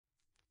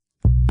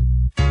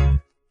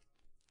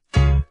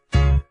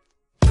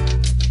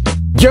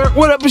Jerk,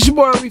 what up? It's your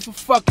boy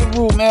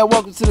REEF, man.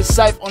 Welcome to the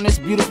site on this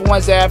beautiful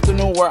Wednesday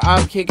afternoon where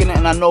I'm kicking it,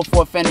 and I know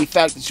for a friendly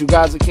fact that you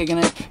guys are kicking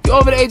it. If you're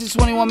over the age of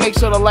 21, make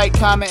sure to like,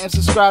 comment, and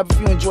subscribe if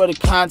you enjoy the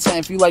content,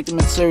 if you like the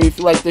material, if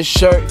you like this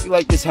shirt, if you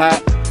like this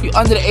hat. If you're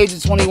under the age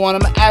of 21,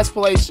 I'm gonna ask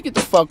polite, so get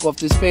the fuck off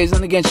this page.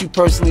 Nothing against you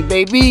personally,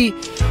 baby,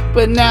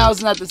 but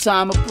now's not the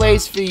time or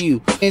place for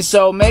you. And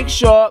so make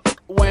sure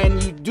when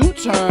you do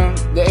turn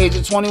the age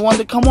of 21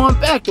 to come on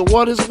back. The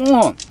water's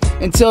warm.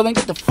 Until then,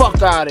 get the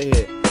fuck out of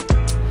here.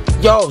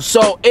 Yo,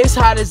 so it's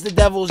hot as the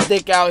devil's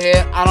dick out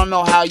here. I don't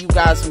know how you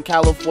guys from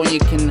California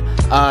can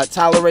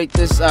tolerate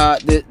this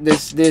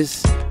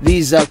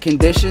these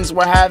conditions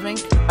we're having.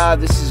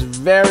 This is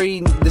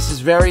very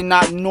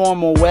not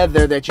normal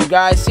weather that you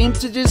guys seem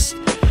to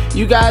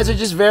you guys are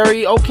just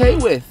very okay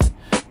with.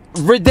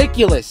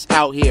 Ridiculous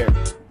out here.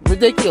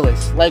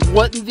 Ridiculous. Like,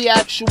 what in the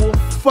actual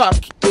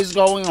fuck is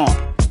going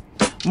on?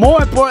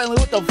 More importantly,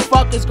 what the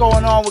fuck is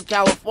going on with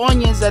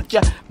Californians that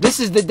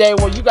this is the day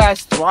where you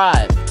guys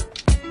thrive.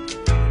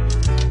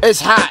 It's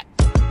hot.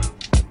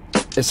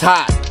 It's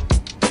hot.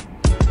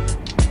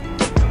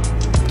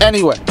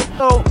 Anyway,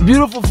 so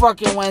beautiful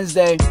fucking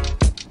Wednesday.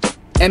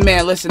 And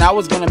man, listen, I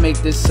was gonna make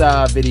this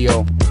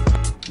video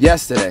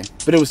yesterday,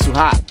 but it was too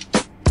hot.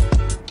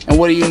 And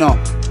what do you know?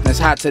 It's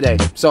hot today.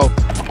 So,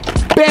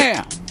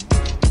 bam!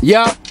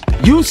 Yup,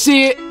 you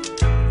see it.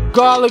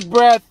 Garlic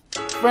Breath,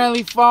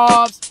 Friendly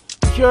Farms,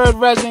 Cured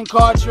Resin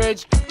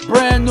cartridge,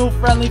 brand new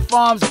Friendly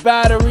Farms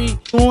battery,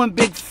 doing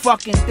big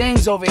fucking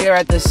things over here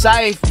at the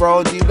site,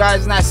 bro. Do you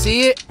guys not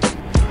see it?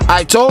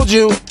 I told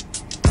you.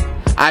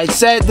 I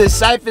said the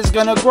site is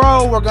gonna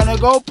grow. We're gonna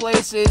go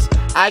places.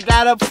 I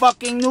got a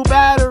fucking new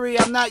battery.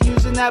 I'm not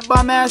using that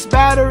bum ass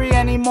battery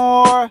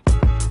anymore.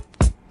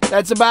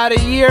 That's about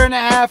 1.5 years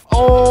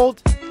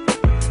old.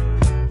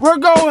 We're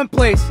going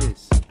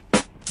places.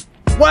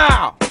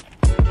 Wow.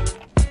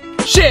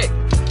 Shit.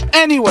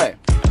 Anyway,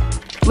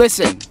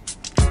 listen.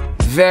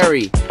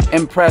 Very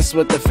impressed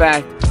with the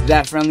fact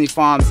that Friendly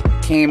Farms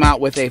came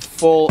out with a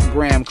full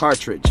gram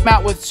cartridge. Came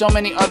out with so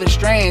many other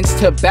strains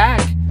to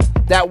back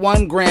that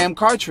 1 gram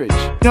cartridge.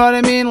 You know what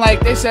I mean? Like,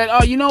 they said,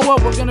 oh, you know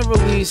what? We're gonna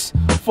release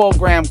full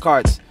gram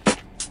carts.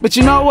 But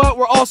you know what?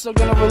 We're also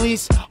gonna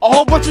release a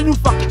whole bunch of new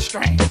fucking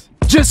strains.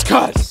 Just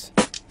cuz.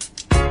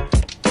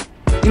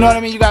 You know what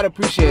I mean? You gotta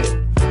appreciate it.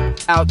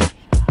 Now,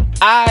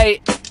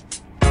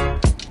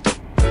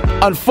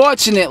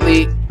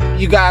 unfortunately,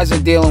 you guys are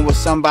dealing with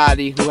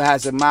somebody who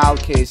has a mild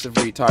case of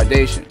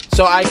retardation.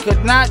 So I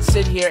could not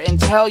sit here and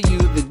tell you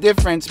the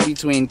difference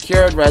between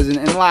cured resin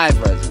and live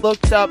resin.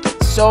 Looked up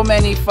so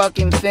many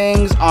fucking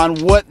things on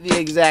what the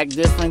exact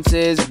difference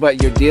is,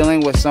 but you're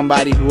dealing with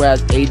somebody who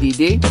has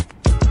ADD.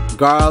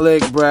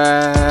 Garlic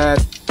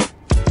breath.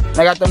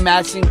 I got the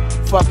matching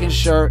fucking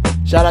shirt.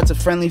 Shout out to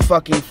Friendly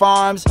fucking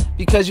Farms,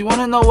 because you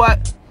wanna know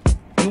what?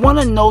 You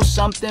wanna know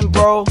something,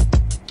 bro?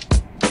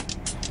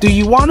 Do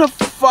you want to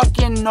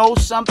fucking know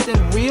something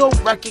real?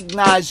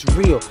 Recognize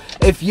real.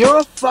 If you're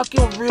a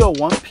fucking real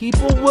one,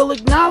 people will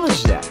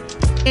acknowledge that.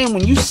 And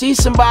when you see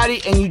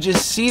somebody and you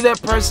just see their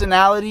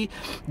personality,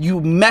 you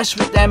mesh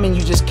with them and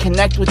you just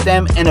connect with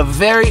them in a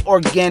very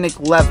organic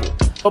level.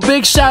 A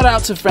big shout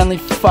out to Friendly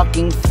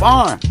fucking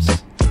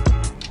Farms,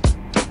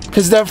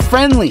 because they're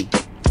friendly.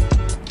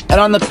 And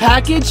on the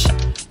package,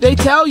 they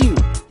tell you.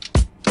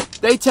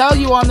 They tell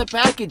you on the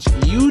package,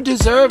 you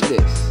deserve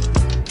this.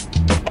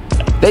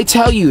 They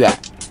tell you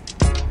that.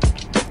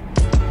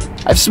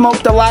 I've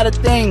smoked a lot of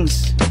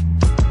things,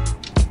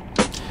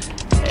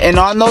 and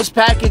on those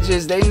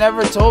packages, they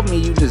never told me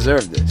you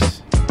deserve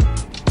this.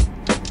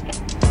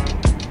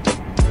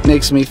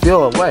 Makes me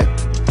feel a way.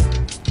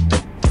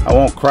 I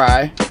won't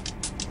cry,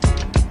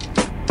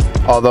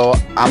 although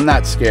I'm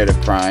not scared of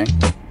crying.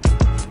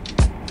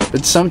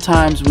 But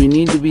sometimes we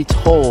need to be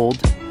told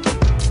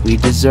we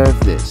deserve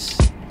this.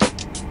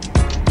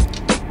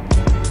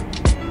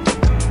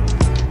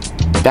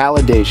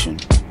 Validation.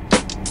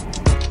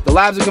 The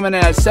labs are coming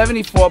in at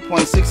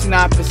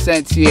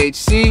 74.69%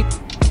 THC,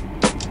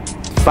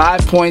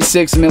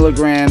 5.6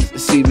 milligrams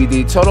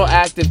CBD. Total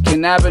active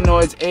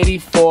cannabinoids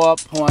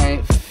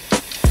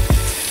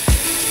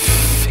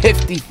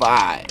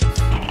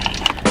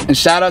 84.55. And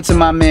shout out to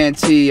my man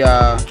T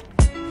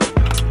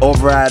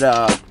over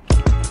at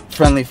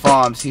Friendly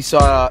Farms. He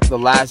saw the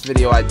last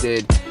video I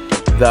did,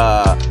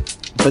 the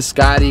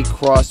biscotti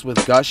crossed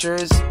with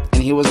gushers,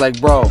 and he was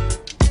like, bro,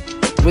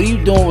 what are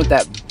you doing with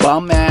that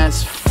bum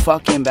ass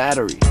fucking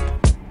battery?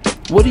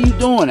 What are you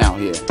doing out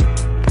here?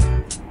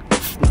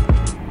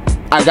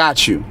 I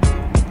got you.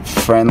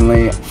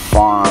 Friendly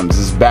Farms.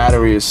 This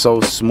battery is so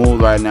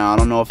smooth right now. I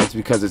don't know if it's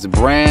because it's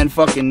brand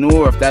fucking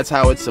new or if that's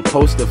how it's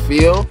supposed to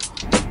feel.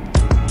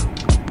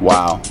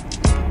 Wow.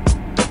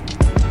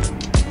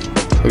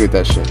 Look at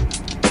that shit.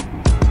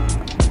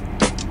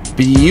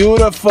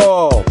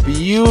 Beautiful.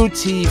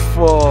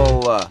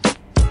 Beautiful.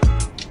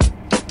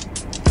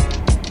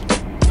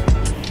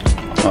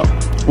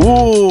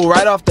 Ooh,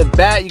 right off the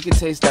bat, you can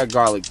taste that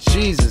garlic.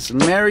 Jesus,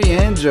 Mary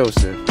and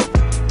Joseph.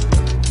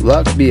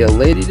 Luck be a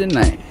lady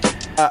tonight.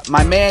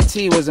 My man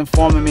T was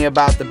informing me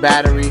about the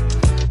battery.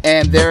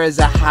 and there is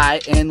a high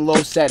and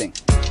low setting.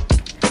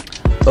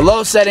 The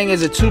low setting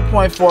is a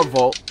 2.4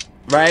 volt,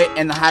 right?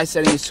 And the high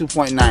setting is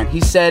 2.9.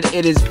 He said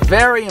it is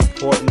very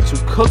important to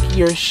cook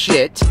your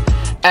shit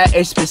at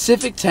a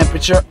specific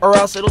temperature or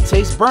else it'll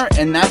taste burnt,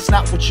 and that's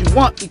not what you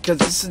want, because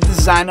this is a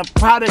designer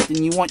product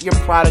and you want your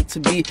product to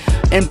be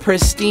in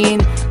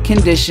pristine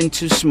condition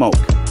to smoke,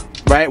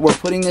 right? We're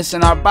putting this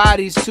in our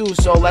bodies too,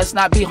 so let's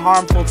not be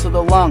harmful to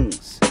the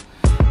lungs.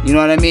 You know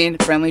what I mean?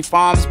 Friendly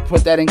Farms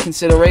put that in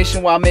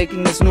consideration while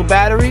making this new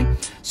battery,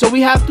 so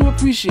we have to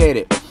appreciate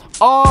it.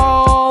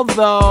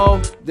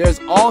 Although there's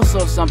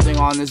also something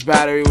on this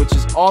battery which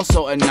is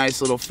also a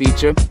nice little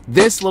feature,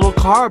 this little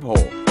carb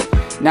hole.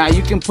 Now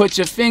you can put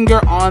your finger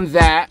on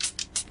that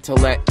to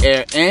let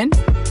air in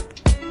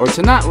or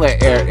to not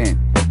let air in.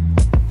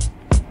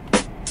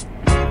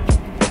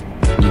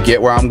 You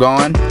get where I'm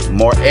going?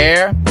 More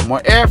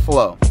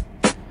airflow.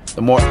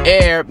 The more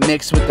air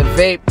mixed with the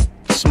vape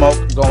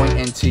smoke going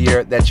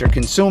into that you're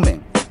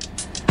consuming.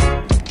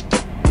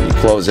 When you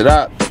close it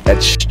up,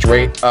 that's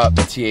straight up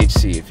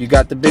THC. If you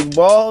got the big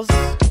balls,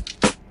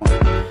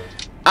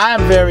 I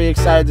am very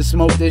excited to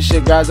smoke this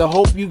shit, guys. I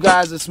hope you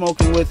guys are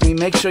smoking with me.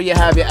 Make sure you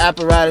have your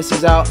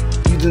apparatuses out.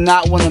 You do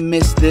not want to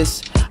miss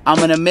this. I'm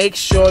going to make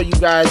sure you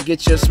guys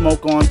get your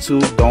smoke on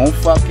too. Don't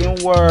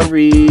fucking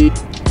worry.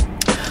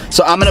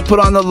 So I'm going to put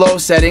on the low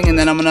setting, and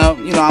then I'm going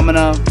to, I'm going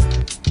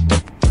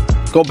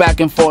to go back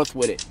and forth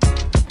with it.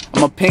 I'm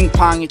going to ping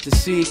pong it to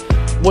see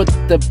what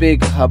the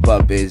big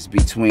hubbub is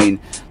between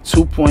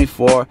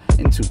 2.4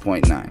 and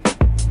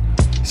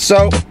 2.9.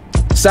 So,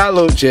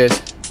 salute,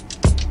 cheers.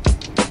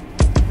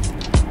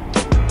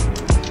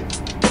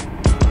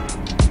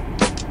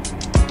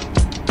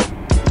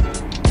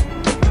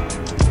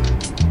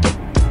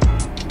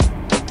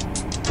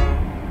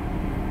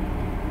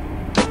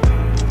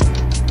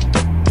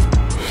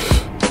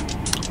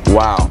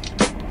 Wow.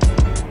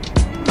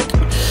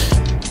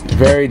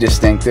 Very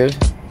distinctive.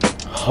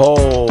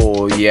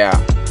 Oh, yeah.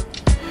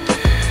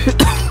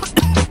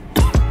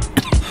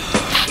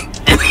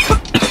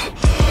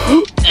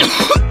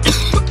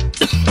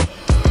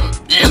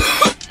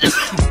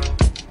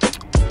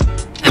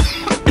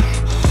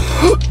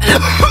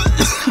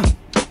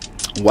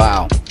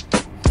 Wow.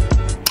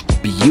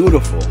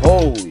 Beautiful.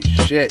 Holy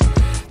shit.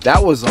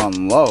 That was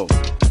on low.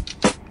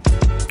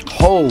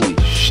 Holy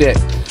shit.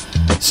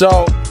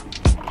 So,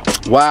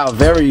 wow,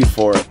 very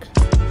euphoric.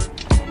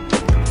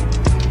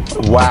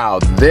 Wow,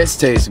 this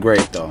tastes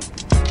great though.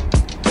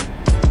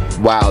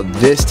 Wow,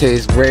 this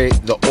tastes great.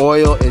 The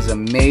oil is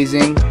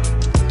amazing.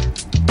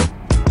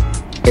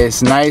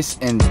 It's nice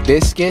and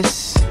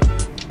viscous.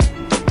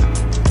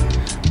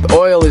 The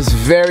oil is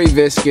very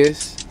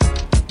viscous.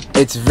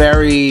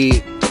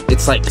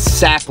 It's like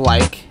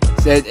sap-like.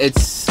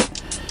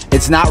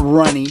 It's not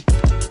runny.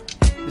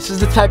 This is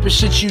the type of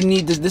shit you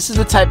need. This is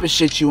the type of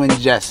shit you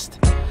ingest.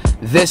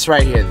 This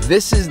right here.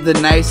 This is the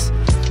nice,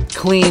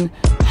 clean,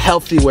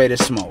 healthy way to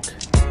smoke.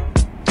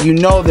 You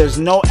know there's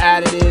no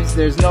additives.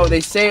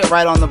 They say it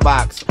right on the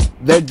box.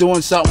 They're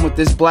doing something with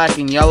this black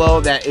and yellow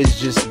that is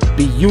just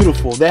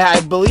beautiful. I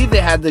believe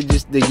they had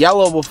the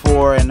yellow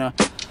before and a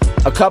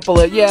couple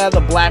of, yeah, the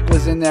black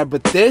was in there,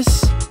 but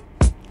this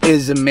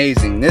is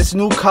amazing. This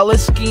new color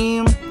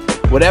scheme,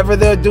 whatever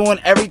they're doing,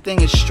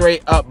 everything is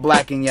straight up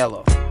black and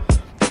yellow.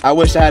 I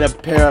wish I had a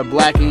pair of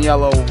black and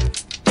yellow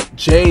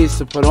J's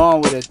to put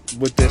on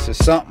with this or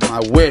something. I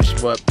wish,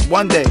 but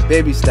one day,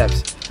 baby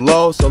steps.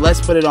 Low, so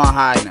let's put it on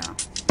high now.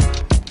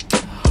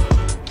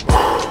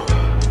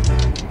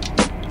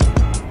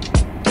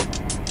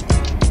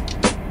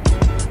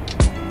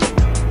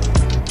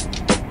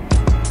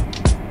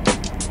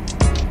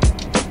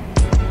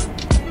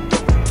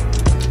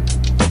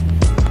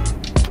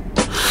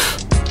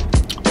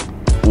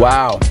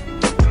 Wow,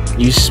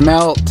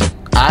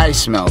 I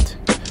smelled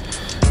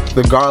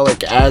the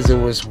garlic as it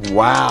was.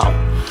 Wow.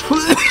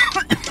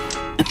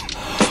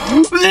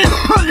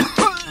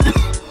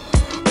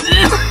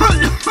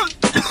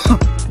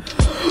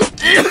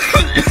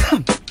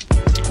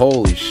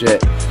 Holy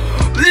shit.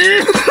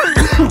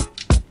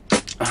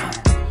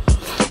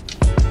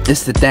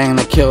 It's the thing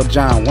that killed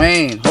John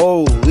Wayne.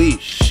 Holy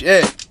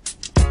shit.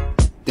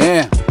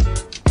 Damn.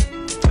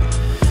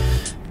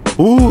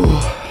 Ooh.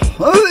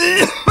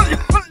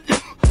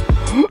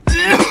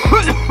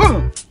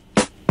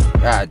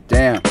 God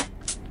damn.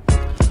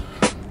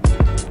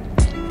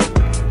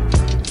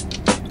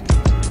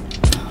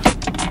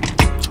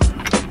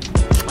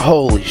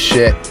 Holy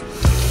shit.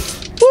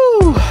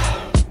 Woo.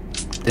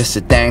 This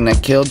the thing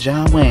that killed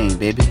John Wayne,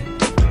 baby.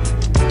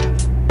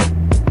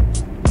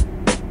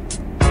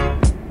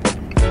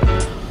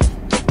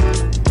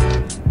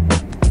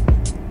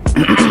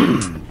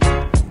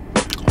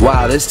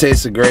 Wow, this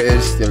tasted great.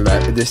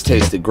 This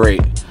tasted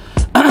great.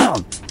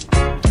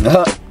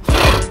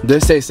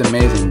 This tastes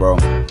amazing, bro.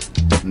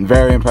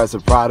 Very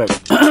impressive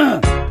product.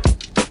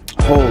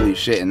 Holy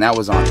shit, and that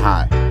was on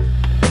high.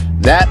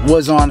 That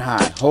was on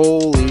high.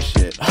 Holy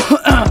shit.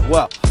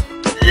 Well,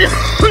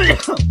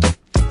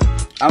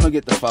 I'm gonna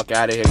get the fuck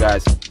out of here,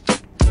 guys.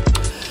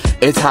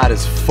 It's hot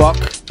as fuck.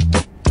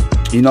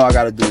 You know I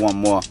gotta do one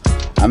more.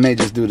 I may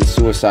just do the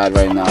suicide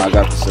right now. I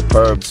got the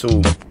Superb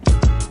too.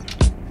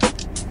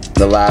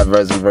 The live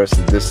resin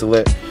versus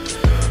distillate.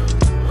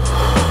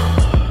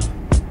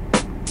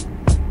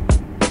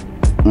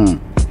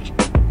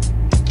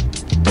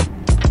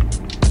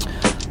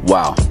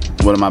 Wow.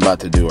 What am I about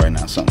to do right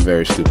now? Something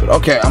very stupid.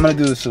 Okay, I'm gonna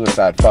do the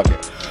suicide. Fuck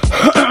it.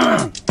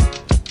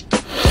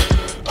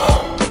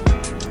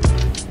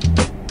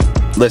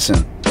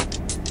 Listen.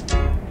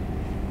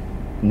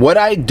 What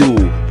I do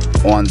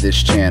on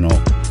this channel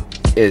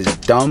is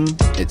dumb.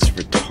 It's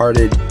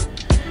retarded.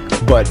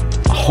 But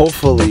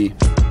hopefully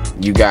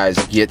you guys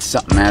get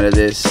something out of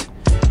this.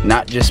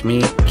 Not just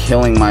me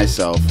killing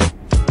myself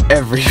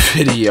every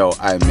video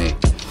I make.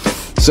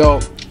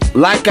 So,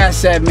 like I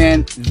said,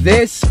 man,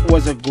 this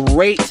was a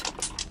great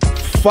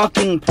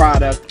fucking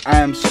product. I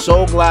am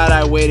so glad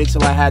I waited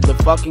till I had the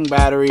fucking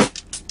battery.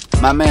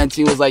 My man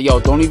T was like, yo,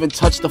 don't even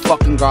touch the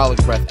fucking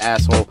garlic breath,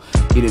 asshole.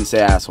 He didn't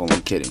say asshole,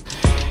 I'm kidding.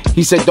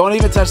 He said, don't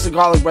even touch the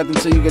garlic breath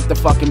until you get the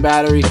fucking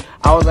battery.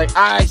 I was like,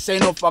 I say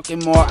no fucking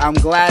more. I'm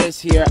glad it's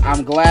here.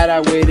 I'm glad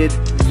I waited.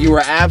 You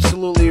were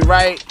absolutely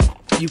right.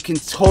 You can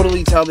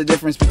totally tell the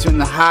difference between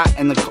the hot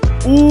and the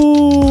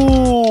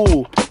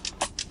ooh.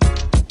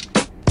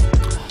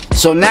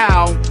 So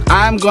now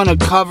I'm gonna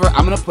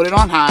put it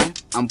on high.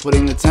 I'm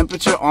putting the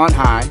temperature on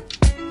high.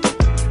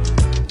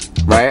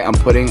 Right?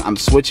 I'm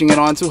switching it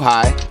on to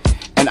high.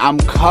 And I'm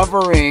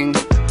covering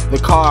the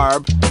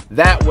carb.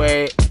 That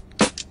way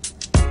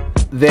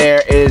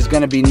there is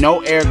gonna be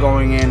no air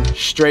going in,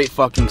 straight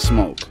fucking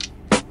smoke.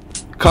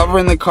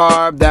 Covering the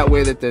carb, that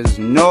way that there's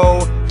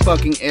no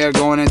fucking air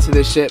going into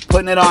this shit.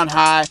 Putting it on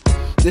high.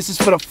 This is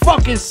for the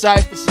fucking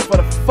site. This is for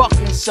the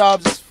fucking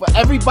subs. This is for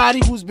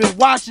everybody who's been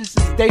watching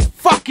since day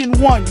fucking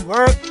one. You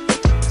heard?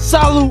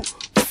 Salute.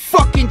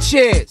 Fucking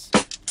cheers.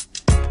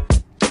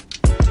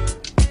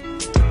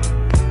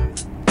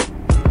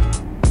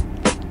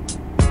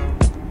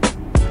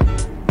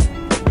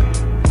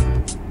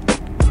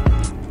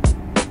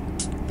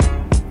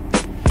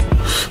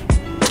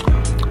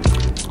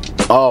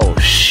 Oh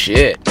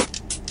shit.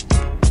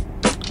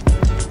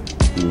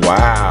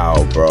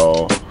 Wow,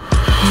 bro.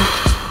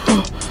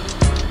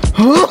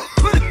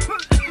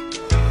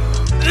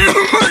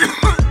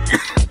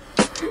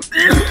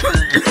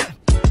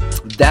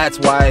 That's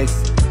why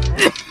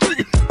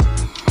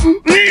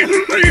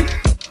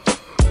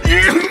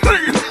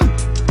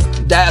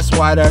that's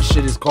why that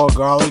shit is called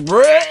garlic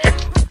bread.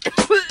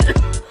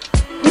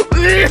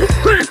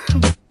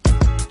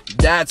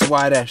 That's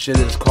why that shit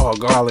is called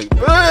garlic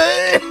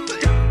bread.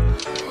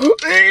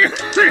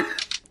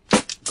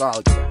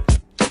 Garlic bread.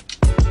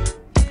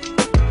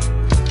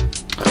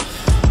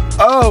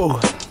 Oh.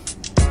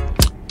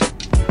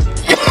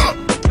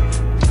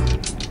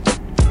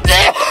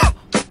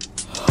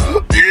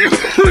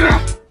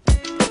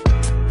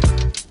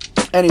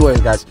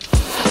 Anyways, guys,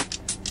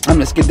 I'm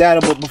gonna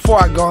skedaddle, but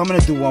before I go, I'm gonna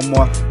do one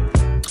more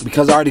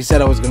because I already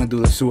said I was gonna do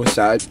the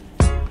suicide.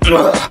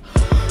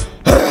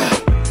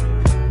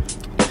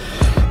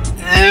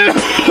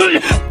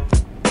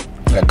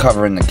 Got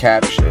covering the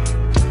cap shit.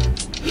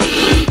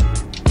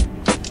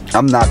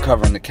 I'm not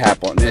covering the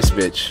cap on this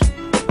bitch.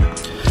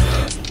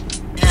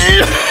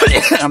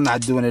 I'm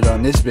not doing it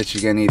on this bitch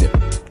again either.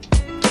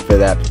 For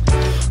that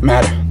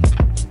matter.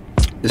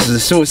 This is a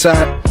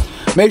suicide.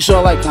 Make sure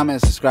to like,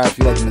 comment, and subscribe if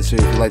you like the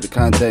material, if you like the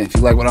content, if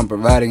you like what I'm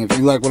providing, if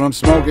you like what I'm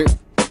smoking.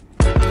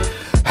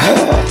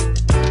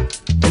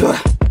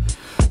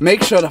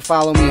 Make sure to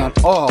follow me on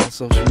all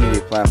social media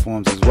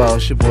platforms as well.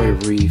 It's your boy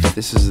Reef.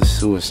 This is the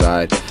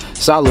suicide.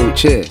 Salute.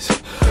 Cheers.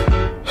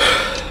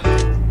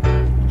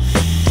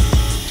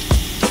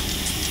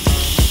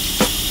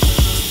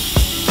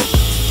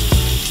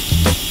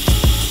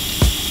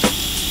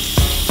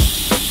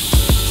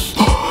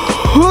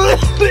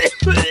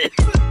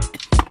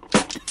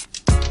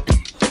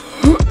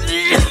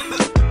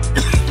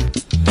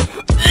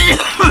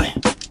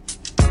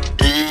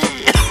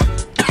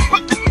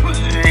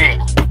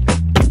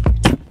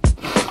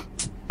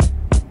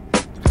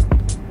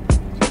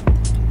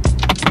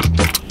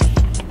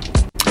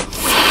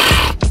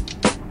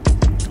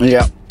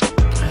 Yeah,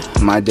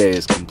 my day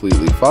is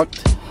completely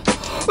fucked.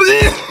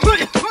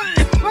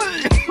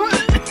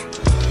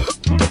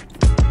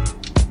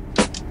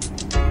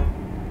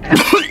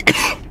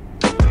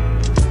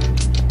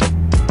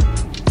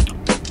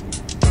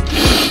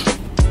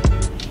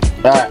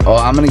 Alright, well,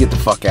 I'm gonna get the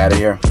fuck out of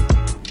here.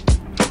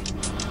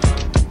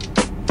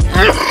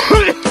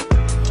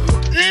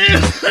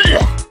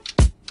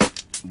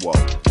 Whoa.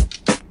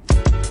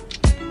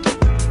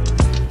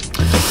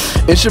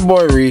 It's your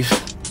boy Reef.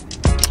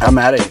 I'm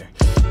out of here.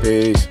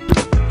 Peace.